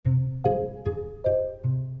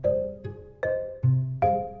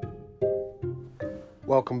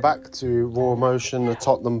Welcome back to Raw Emotion, the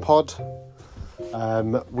Tottenham pod.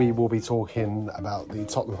 We will be talking about the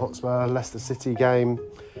Tottenham Hotspur Leicester City game.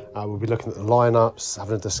 We'll be looking at the lineups,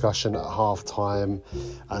 having a discussion at half time,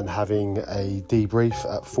 and having a debrief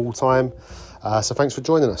at full time. So thanks for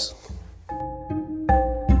joining us.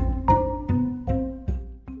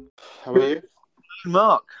 How are you?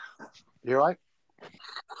 Mark. You all right?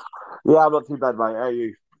 Yeah, I'm not too bad, mate. How are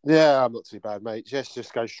you? Yeah, I'm not too bad, mate.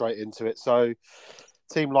 Just go straight into it. So,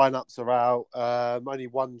 team lineups are out. Only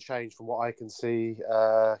one change from what I can see.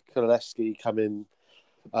 Kulusevski going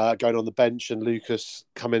on the bench, and Lucas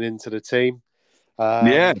coming into the team.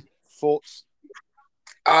 Thoughts?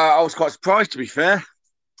 I was quite surprised, to be fair.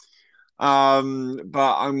 But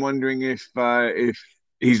I'm wondering if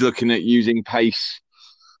he's looking at using pace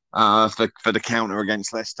for the counter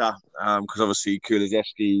against Leicester, because obviously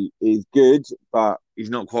Kulusevski is good, but he's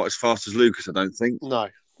not quite as fast as Lucas, I don't think. No.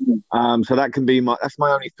 So that can be that's my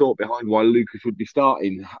only thought behind why Lucas would be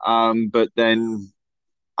starting. But then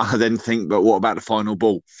I then think, but what about the final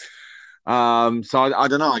ball? So I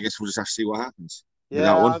don't know. I guess we'll just have to see what happens.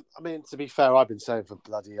 Yeah, I mean, to be fair, I've been saying for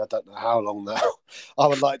I don't know how long now. I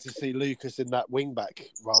would like to see Lucas in that wing-back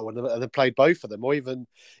role and they played both of them, or even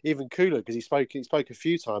Kulu, because he spoke a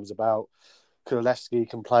few times about Kulusevski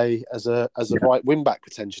can play as a right wing-back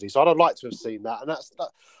potentially. So I'd like to have seen that. And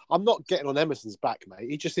I'm not getting on Emerson's back, mate.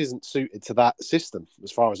 He just isn't suited to that system,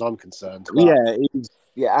 as far as I'm concerned. But...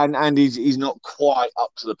 and he's not quite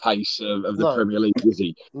up to the pace of the Premier League, is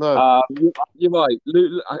he? No. You're right.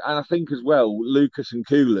 And I think as well, Lucas and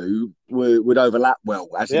Kulu would overlap well,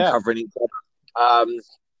 as in covering each other.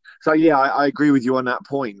 So, I agree with you on that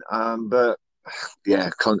point. But,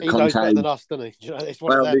 yeah, he knows better than us, doesn't he? You know, it's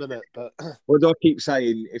one of them, isn't it? But what do I keep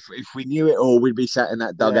saying? If we knew it all, we'd be sat in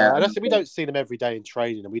that dugout. Yeah, we don't see him every day in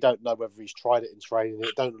training, and we don't know whether he's tried it in training.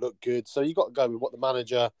 It don't look good, so you got to go with what the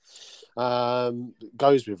manager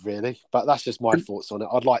goes with, really. But that's just my thoughts on it.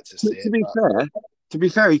 I'd like to see it. To be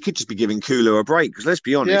fair, he could just be giving Kulu a break, because let's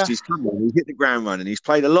be honest, he's come on, he's hit the ground running, he's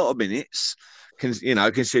played a lot of minutes.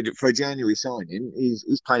 Considered for a January signing,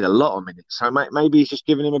 he's played a lot of minutes. So maybe he's just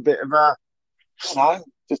giving him a bit of a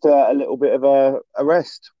little bit of a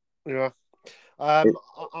rest. Yeah.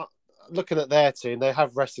 Looking at their team, they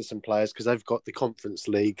have rested some players because they've got the Conference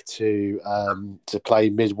League to play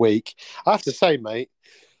midweek. I have to say, mate,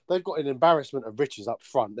 they've got an embarrassment of riches up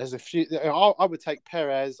front. There's a few. I would take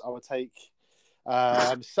Perez. I would take.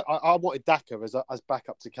 I wanted Daka as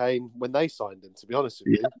backup to Kane when they signed him, to be honest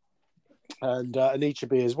with you, and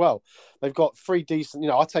Anichebe as well. They've got three decent.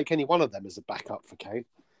 I'll take any one of them as a backup for Kane,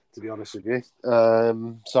 to be honest with you.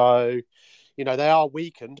 So, they are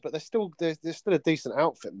weakened, but they're still a decent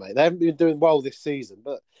outfit, mate. They haven't been doing well this season,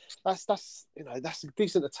 but that's a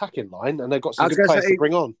decent attacking line, and they've got some good players to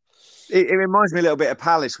bring on. It reminds me a little bit of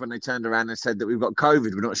Palace when they turned around and said that we've got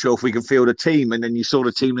COVID. We're not sure if we can field a team, and then you saw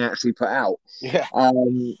the team they actually put out. Yeah,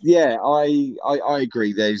 I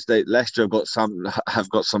agree. Leicester have got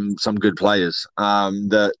some good players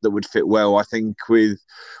that would fit well, I think, with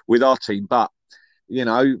our team, but.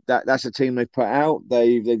 That's a team they've put out.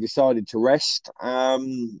 They've decided to rest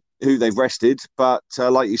who they've rested, but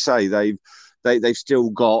like you say, they've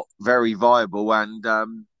still got very viable and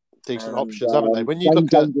decent options, haven't they? When you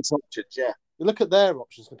look at options, you look at their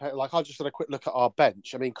options compared, like I just had a quick look at our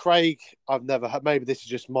bench. I mean, Craig, I've never heard. Maybe this is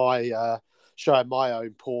just my showing my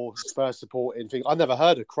own poor Spurs supporting thing. I've never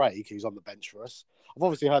heard of Craig, who's on the bench for us. I've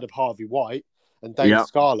obviously heard of Harvey White and Dane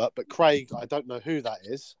Scarlett, but Craig, I don't know who that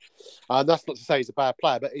is. And that's not to say he's a bad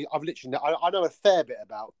player, but I know a fair bit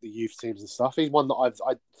about the youth teams and stuff. He's one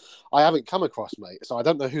that I haven't come across, mate. So I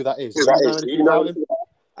don't know who that is. Do you know anything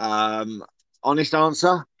about him? Honest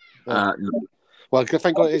answer? No. Well,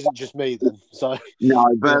 thank God it isn't just me then. So no,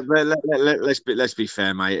 but let's be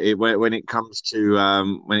fair, mate. When it comes to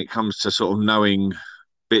sort of knowing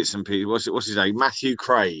bits and pieces, what's his name? Matthew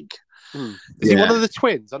Craig. Is he one of the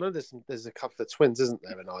twins? I know there's a couple of twins, isn't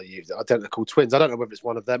there, in our youth? Identical twins. I don't know whether it's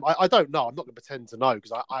one of them. I don't know. I'm not going to pretend to know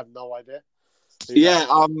because I have no idea.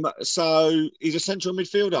 So he's a central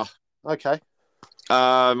midfielder. Okay.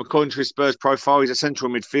 According to his Spurs profile, he's a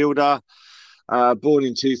central midfielder. Born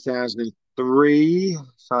in 2003,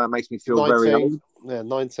 so that makes me feel 19. very old. Yeah,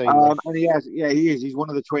 19. And he is. He's one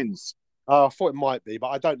of the twins. Oh, I thought it might be, but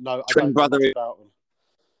I don't know. Twin brother about them.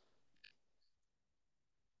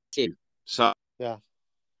 So yeah.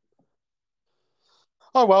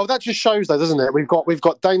 Oh well, that just shows, though, doesn't it? We've got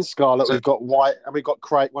Dane Scarlett, we've got White, and we've got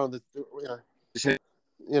Craig. One of the,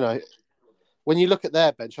 when you look at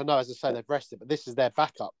their bench, I know, as I say, they've rested, but this is their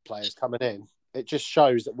backup players coming in. It just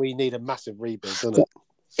shows that we need a massive rebuild, doesn't it?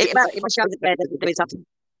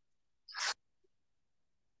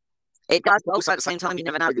 It does, but also at the same time, you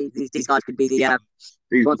never know. These guys could be the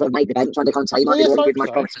ones that make the bench under Conte. He might be the one with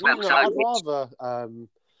most promise as well. You know, I'd rather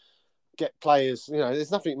get players. You know,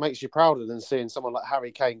 there's nothing that makes you prouder than seeing someone like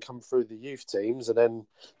Harry Kane come through the youth teams and then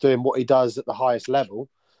doing what he does at the highest level.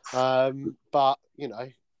 But you know,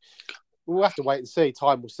 we'll have to wait and see.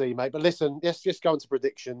 Time will see, mate. But listen, let's just go into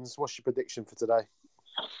predictions. What's your prediction for today?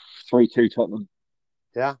 3-2 Tottenham.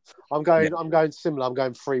 Yeah, I'm going similar. I'm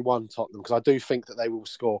going 3-1 Tottenham because I do think that they will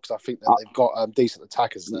score because I think that they've got decent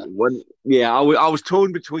attackers there. I was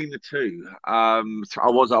torn between the two. I was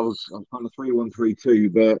kind of 3-1,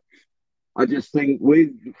 3-2, but I just think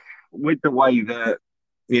with the way that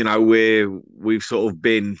we've sort of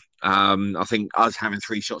been, I think us having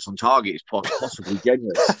 3 shots on target is possibly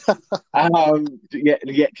generous.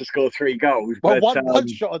 Yet to score 3 goals. Well, but, one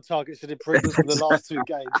shot on target should improve from the last 2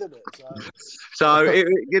 games, isn't it?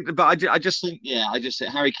 But I just think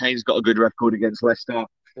Harry Kane's got a good record against Leicester.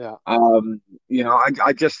 Yeah.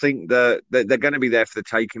 I just think that they're going to be there for the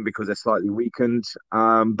taking because they're slightly weakened.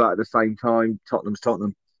 But at the same time, Tottenham's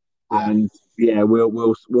Tottenham, and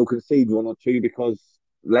we'll concede 1 or 2 because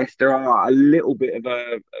Leicester are a little bit of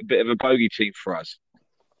a bogey team for us.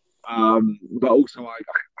 But also, I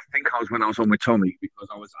think when I was on with Tommy because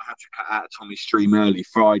I had to cut out Tommy's stream early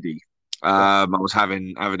Friday. I was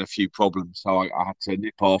having a few problems, so I had to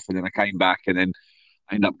nip off, and then I came back, and then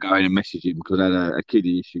I ended up going and messaging because I had a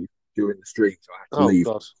kiddie issue during the stream, so I had to leave.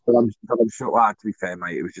 God. But I'm sure. Well, to be fair,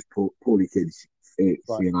 mate, it was just poorly kids. It's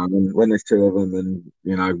when there's 2 of them,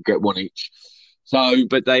 and get 1 each. So,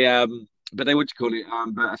 but they what do you call it?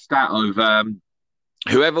 But a stat of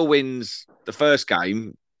whoever wins the first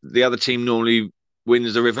game, the other team normally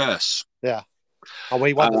wins the reverse. Yeah, and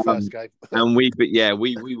we won the first game. And we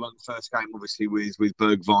won the first game, obviously with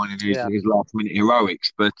Bergwijn and his last minute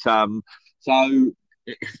heroics. But so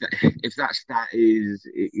if that stat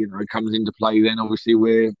comes into play, then obviously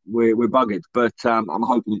we're buggered. But I'm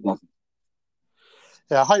hoping it doesn't.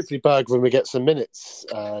 Yeah, hopefully Bergwijn will get some minutes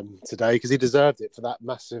today because he deserved it for that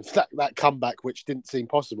massive that comeback, which didn't seem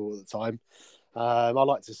possible at the time. I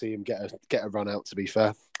like to see him get a run out. To be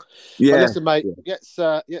fair, yeah. But listen, mate, let's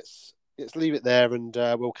leave it there, and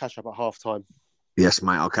we'll catch up at half time. Yes,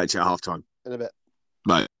 mate, I'll catch you at half time in a bit.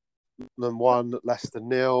 Right. Tottenham 1, Leicester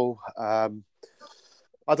 0. I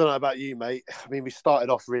don't know about you, mate. I mean, we started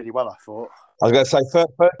off really well. I thought. I was going to say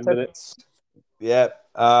first 10 minutes. Yeah.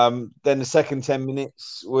 Then the second 10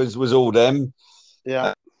 minutes was all them.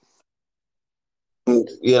 Yeah.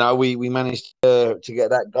 We managed to get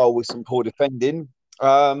that goal with some poor defending.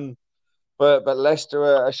 But Leicester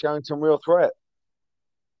are showing some real threat.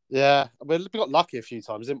 Yeah. I mean, we got lucky a few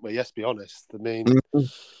times, didn't we? Let's be honest. I mean,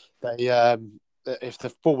 they if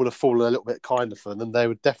the ball would have fallen a little bit kinder for them, they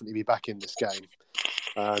would definitely be back in this game.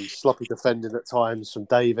 Sloppy defending at times from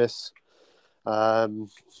Davis. What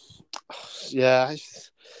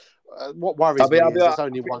worries me is there's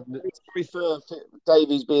only one. Prefer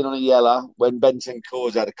Davies being on a yellow when Benton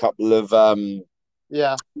Coors had a couple of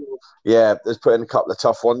there's put in a couple of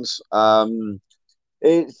tough ones. Do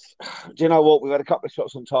you know what? We've had a couple of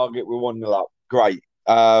shots on target. We're 1-0 up. Great.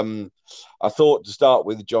 I thought to start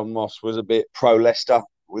with, John Moss was a bit pro Leicester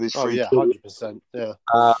with his 100%. Yeah.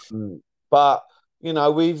 But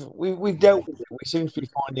we've dealt with it. We seem to be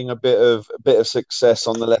finding a bit of success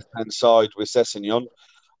on the left hand side with Sessegnon.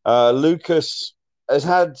 Lucas has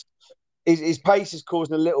had his pace is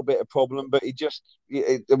causing a little bit of problem, but it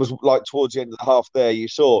was like towards the end of the half there. You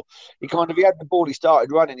saw he had the ball, he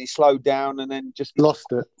started running, he slowed down, and then just lost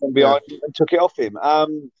it from behind and took it off him.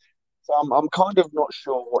 So I'm kind of not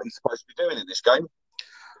sure what he's supposed to be doing in this game.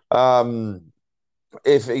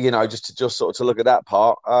 If just sort of to look at that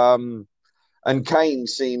part. And Kane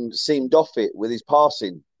seemed off it with his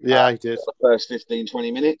passing. Yeah, he did. The first 15,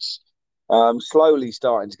 20 minutes. Slowly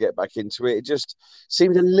starting to get back into it. It just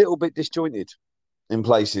seemed a little bit disjointed in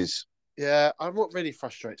places. Yeah, what really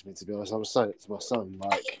frustrates me, to be honest, I was saying it to my son,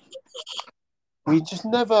 we just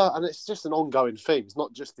never, and it's just an ongoing theme. It's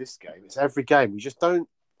not just this game, it's every game. We just don't,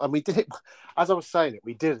 and we did it, as I was saying it,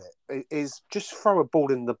 we did it. It is just throw a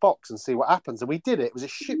ball in the box and see what happens. And we did it. It was a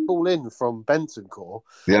shit ball in from Bentancur.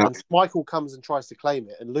 Yeah. And Michael comes and tries to claim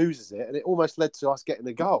it and loses it. And it almost led to us getting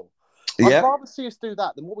a goal. Yeah. I'd rather see us do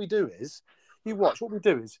that than what we do is, you watch, what we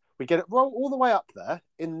do is we get it roll all the way up there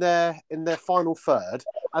in their final third,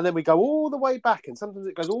 and then we go all the way back, and sometimes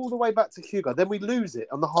it goes all the way back to Hugo. Then we lose it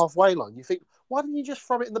on the halfway line. You think, why didn't you just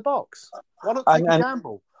throw it in the box? Why not take a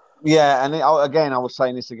gamble? Yeah, and I was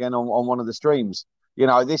saying this again on one of the streams.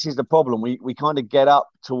 This is the problem. We kind of get up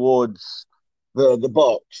towards the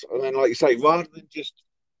box, and then, like you say, rather than just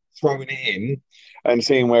throwing it in and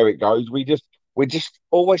seeing where it goes, we just we're just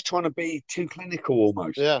always trying to be too clinical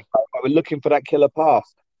almost. Yeah. Like we're looking for that killer pass.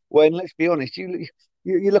 When let's be honest, you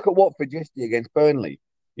look at Watford yesterday against Burnley.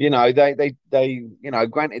 Granted they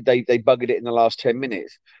buggered it in the last 10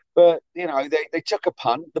 minutes, but they took a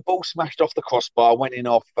punt. The ball smashed off the crossbar, went in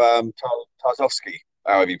off Tarzowski,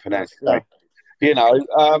 however you pronounce his Yeah.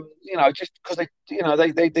 name. Just because they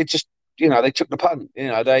just they took the punt.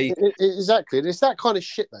 Exactly. And it's that kind of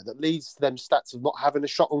shit, though, that leads to them stats of not having a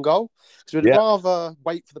shot on goal. Because we'd Yeah. rather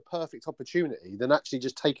wait for the perfect opportunity than actually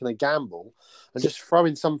just taking a gamble and just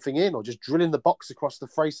throwing something in or just drilling the box across the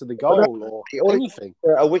face of the goal or anything.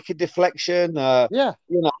 A wicked deflection, Yeah.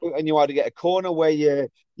 and you either get a corner where you're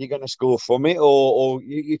going to score from it, or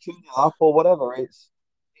you turn it up, or whatever. It's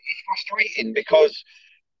frustrating because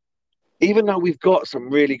even though we've got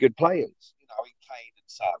some really good players, in Kane and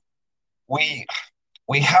Sam,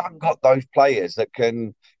 we haven't got those players that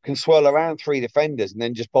can swirl around three defenders and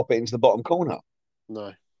then just pop it into the bottom corner.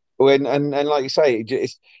 No. And like you say, it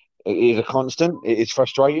is a constant. It is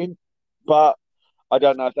frustrating, but I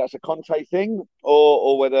don't know if that's a Conte thing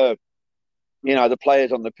or whether the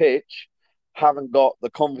players on the pitch haven't got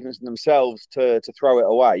the confidence in themselves to throw it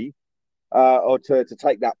away or to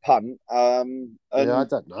take that punt. I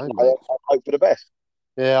don't know, mate. I hope for the best.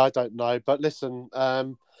 Yeah, I don't know. But listen,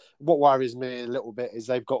 what worries me a little bit is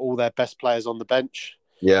they've got all their best players on the bench.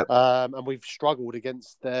 Yeah. And we've struggled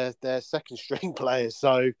against their second string players.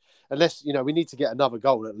 So unless, we need to get another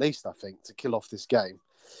goal at least, I think, to kill off this game.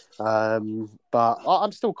 But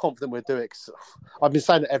I'm still confident we'll do it. I've been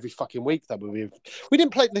saying it every fucking week that we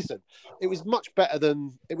didn't play. Listen, it was much better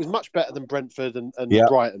than Brentford and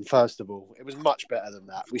Brighton. First of all, it was much better than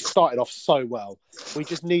that. We started off so well. We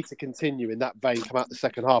just need to continue in that vein. Come out the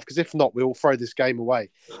second half, because if not, we'll throw this game away.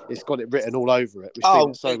 It's got it written all over it. We've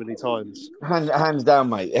seen it so many times. Hands down,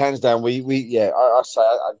 mate. Hands down. I say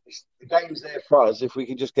the game's there for us if we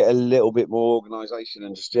can just get a little bit more organisation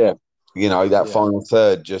and just final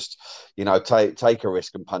third, just take a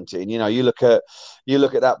risk and punt it. And you look at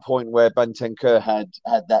that point where Bentancur had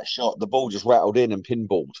that shot, the ball just rattled in and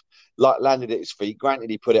pinballed, landed at his feet. Granted,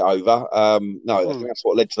 he put it over. I think that's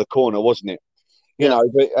what led to the corner, wasn't it?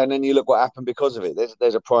 But and then you look what happened because of it.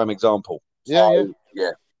 There's a prime example. Yeah.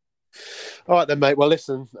 All right then, mate. Well,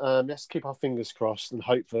 listen, let's keep our fingers crossed and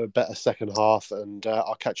hope for a better second half. And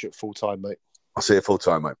I'll catch you at full time, mate. I'll see you full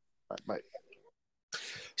time, mate. Right, mate.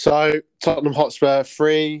 So Tottenham Hotspur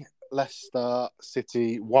 3, Leicester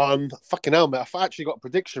City 1. Fucking hell, mate! I actually got a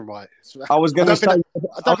prediction right. I was going to say,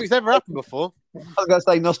 I don't think it's ever happened before. I was going to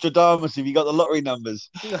say Nostradamus. If you got the lottery numbers,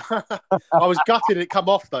 I was gutted it come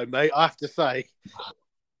off though, mate. I have to say.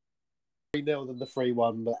 3-0 than the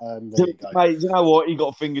 3-1, but there you go. Mate, you know what? He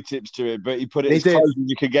got fingertips to it, but he put it as close as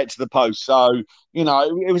you could get to the post. So,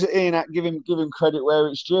 it was Ian, give him credit where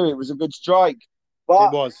it's due. It was a good strike. But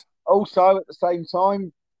it was. Also, at the same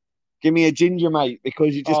time, give me a ginger, mate,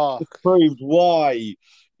 because you just proved why.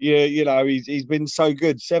 He's been so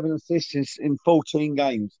good. 7 assists in 14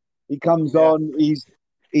 games. He comes on. He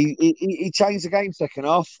changed the game second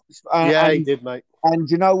half. He did, mate. And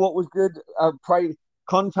you know what was good?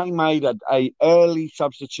 Conte made a early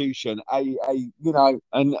substitution, and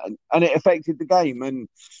it affected the game. And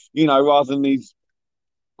rather than these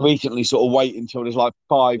recently sort of wait until there's like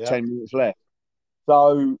 5-10 minutes left.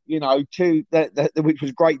 So which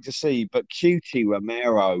was great to see. But Cutie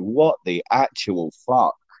Romero, what the actual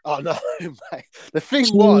fuck? Oh no, mate. The thing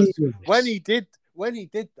was when he did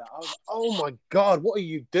that, I was like, oh my god, what are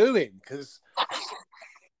you doing? Because a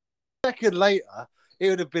second later, it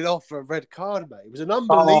would have been off for a red card, mate. It was an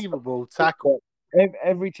unbelievable tackle.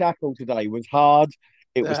 Every tackle today was hard.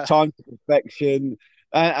 It was time to perfection.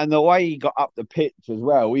 And the way he got up the pitch as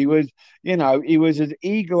well, he was as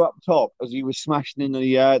eager up top as he was smashing in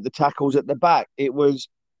the tackles at the back. It was,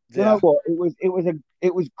 you know what?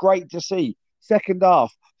 It was great to see. Second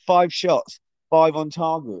half, 5 shots, 5 on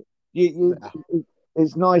target.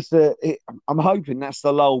 It's nice that I'm hoping that's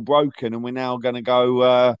the lull broken, and we're now going to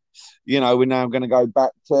go. Go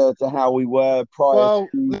back to how we were prior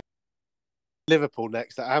to Liverpool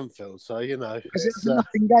next at Anfield. So it's a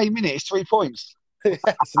nothing game, innit? It's 3 points.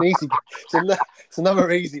 It's an easy. It's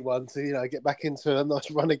another easy one to get back into a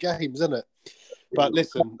nice run of games, isn't it? But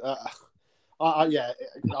listen,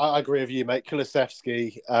 I agree with you, mate.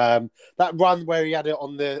 Kulusevski, that run where he had it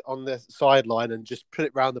on the sideline and just put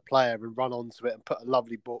it round the player and run onto it and put a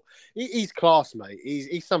lovely ball. He's class, mate.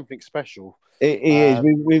 He's something special. He is.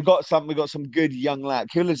 We've got some good young lad.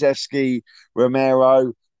 Kulusevski,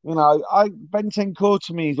 Romero. Bentancur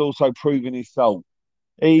to me is also proving his soul.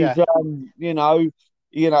 He's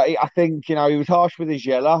I think he was harsh with his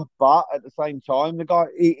yellow, but at the same time, the guy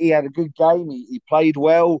he had a good game. He played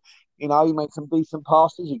well. He made some decent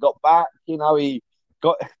passes. He got back. He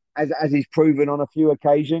got as he's proven on a few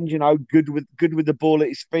occasions. Good with the ball at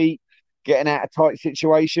his feet, getting out of tight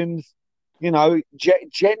situations.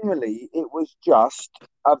 Generally, it was just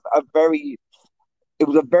a very it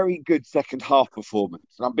was a very good second half performance.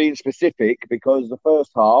 And I'm being specific because the first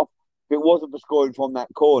half, if it wasn't for scoring from that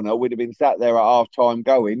corner, we'd have been sat there at half time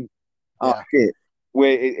going, oh, shit.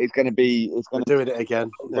 It's going to be. We're doing it again.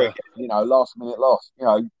 Last minute loss.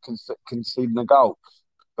 Conceding a goal.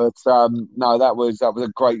 But no, that was a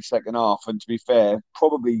great second half. And to be fair,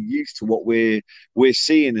 probably used to what we're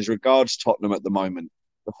seeing as regards Tottenham at the moment.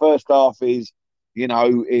 The first half is,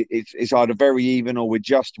 it's either very even or we're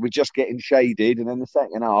just getting shaded. And then the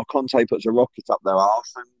second half, Conte puts a rocket up their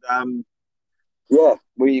arse, and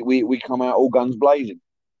we come out all guns blazing.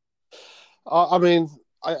 I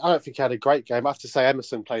don't think he had a great game. I have to say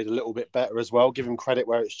Emerson played a little bit better as well. Give him credit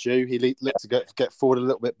where it's due. He looked to get forward a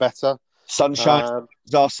little bit better. Sunshine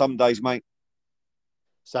are some days, mate.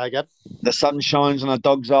 Say again? The sun shines and the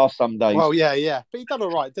dogs are some days. Well, yeah. But he done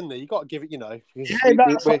all right, didn't he? You got to give it,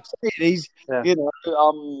 That's what he's, don't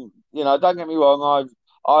get me wrong.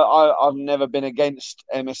 I've never been against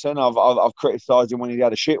Emerson. I've criticised him when he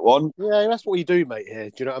had a shit one. Yeah, that's what we do, mate.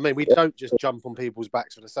 Here, do you know what I mean? We don't just jump on people's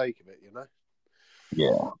backs for the sake of it,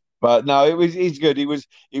 Yeah. But no, he's good. He was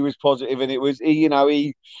positive, and it was he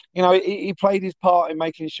played his part in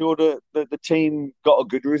making sure that the team got a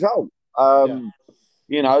good result.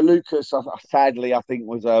 Lucas, sadly, I think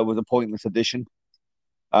was a pointless addition.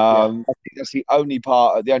 I think that's the only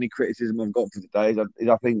criticism I've got for today is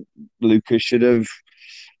I think Lucas should have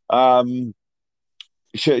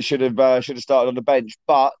started on the bench.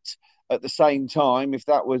 But at the same time, if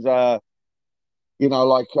that was a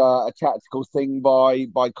tactical thing by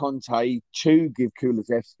Conte to give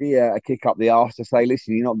Kulusevski a kick up the arse to say,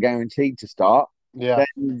 listen, you're not guaranteed to start. Yeah.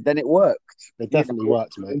 Then it worked. It definitely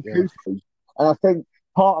worked, mate. Yeah. And I think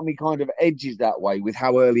part of me kind of edges that way with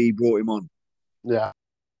how early he brought him on. Yeah.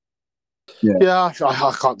 Yeah,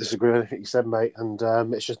 I can't disagree with anything you said, mate. And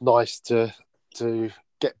it's just nice to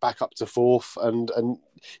get back up to fourth, and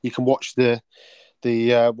you can watch the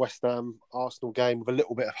West Ham Arsenal game with a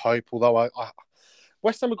little bit of hope. Although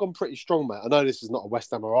West Ham have gone pretty strong, mate. I know this is not a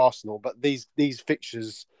West Ham or Arsenal, but these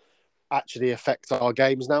fixtures actually affect our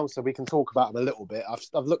games now, so we can talk about them a little bit.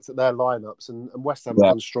 I've looked at their lineups, and West Ham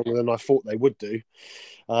have gone stronger than I thought they would do,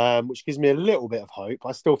 which gives me a little bit of hope.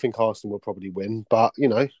 I still think Arsenal will probably win, but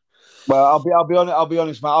Well, I'll be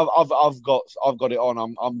honest, mate. I've got it on.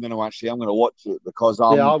 I'm going to watch it because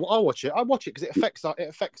I'll watch it. I watch it because it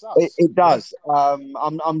affects us. It does. I'm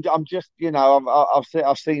just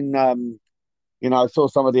I've seen I saw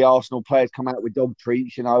some of the Arsenal players come out with dog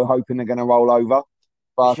treats, hoping they're going to roll over.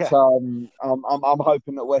 But I'm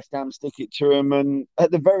hoping that West Ham stick it to them and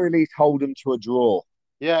at the very least hold them to a draw.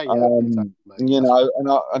 Yeah. Exactly,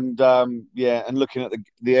 and looking at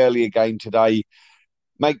the earlier game today.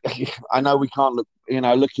 I know we can't look.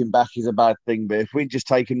 Looking back is a bad thing, but if we'd just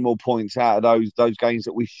taken more points out of those games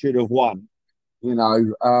that we should have won,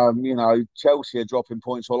 Chelsea are dropping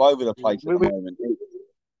points all over the place at the moment.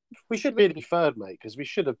 We should really be third, mate, because we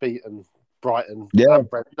should have beaten Brighton. Yeah. And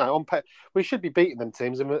Brentford. We should be beating them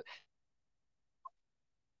teams, and there's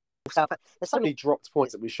so many dropped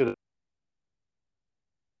points that we should have.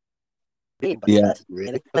 Yeah,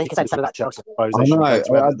 really. I think it's about Chelsea. I know.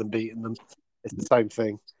 Rather than beating them, it's the same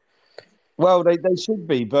thing. Well, they should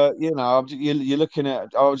be, but you're looking at.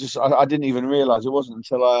 I didn't even realise it wasn't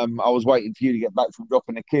until I was waiting for you to get back from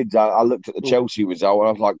dropping the kids. I looked at the Chelsea result and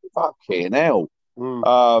I was like, "Fucking hell!"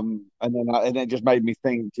 And then it just made me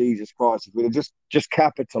think, Jesus Christ, if we'd have just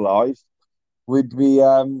capitalised, we'd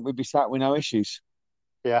be sat with no issues.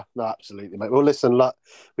 Yeah, no, absolutely, mate. Well, listen, look,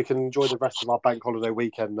 we can enjoy the rest of our bank holiday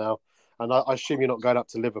weekend now, and I assume you're not going up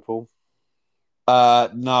to Liverpool.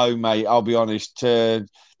 No, mate. I'll be honest.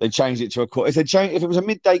 They changed it to a quarter. If it was a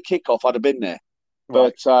midday kickoff, I'd have been there.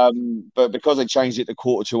 Right. But because they changed it to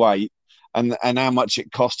 7:45, and how much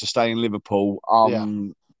it costs to stay in Liverpool,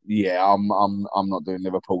 I'm not doing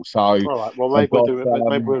Liverpool. So all right. Well, maybe we'll do it.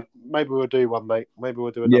 Maybe we'll do one, mate. Maybe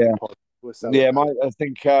we'll do another pod. Mate. I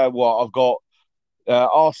think I've got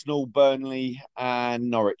Arsenal, Burnley, and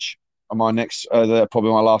Norwich are my next.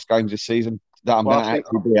 Probably my last games this season that I'm going to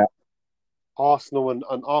actually be at. Arsenal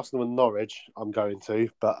and Norwich, I'm going to,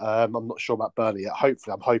 but I'm not sure about Burnley yet.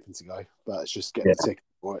 Hopefully, I'm hoping to go, but it's just getting a ticket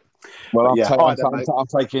for it. Well, I'm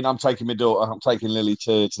taking my daughter. I'm taking Lily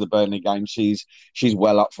to the Burnley game. She's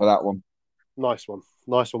well up for that one. Nice one.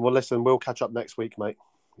 Well, listen, we'll catch up next week, mate.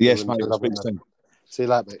 Yes, mate. See you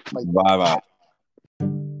later, mate. Bye bye.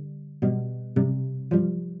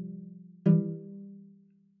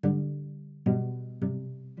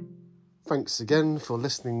 Thanks again for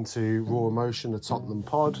listening to Raw Emotion, the Tottenham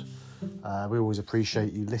pod. We always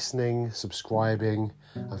appreciate you listening, subscribing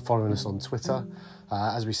and following us on Twitter.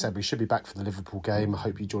 As we said, we should be back for the Liverpool game. I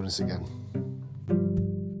hope you join us again.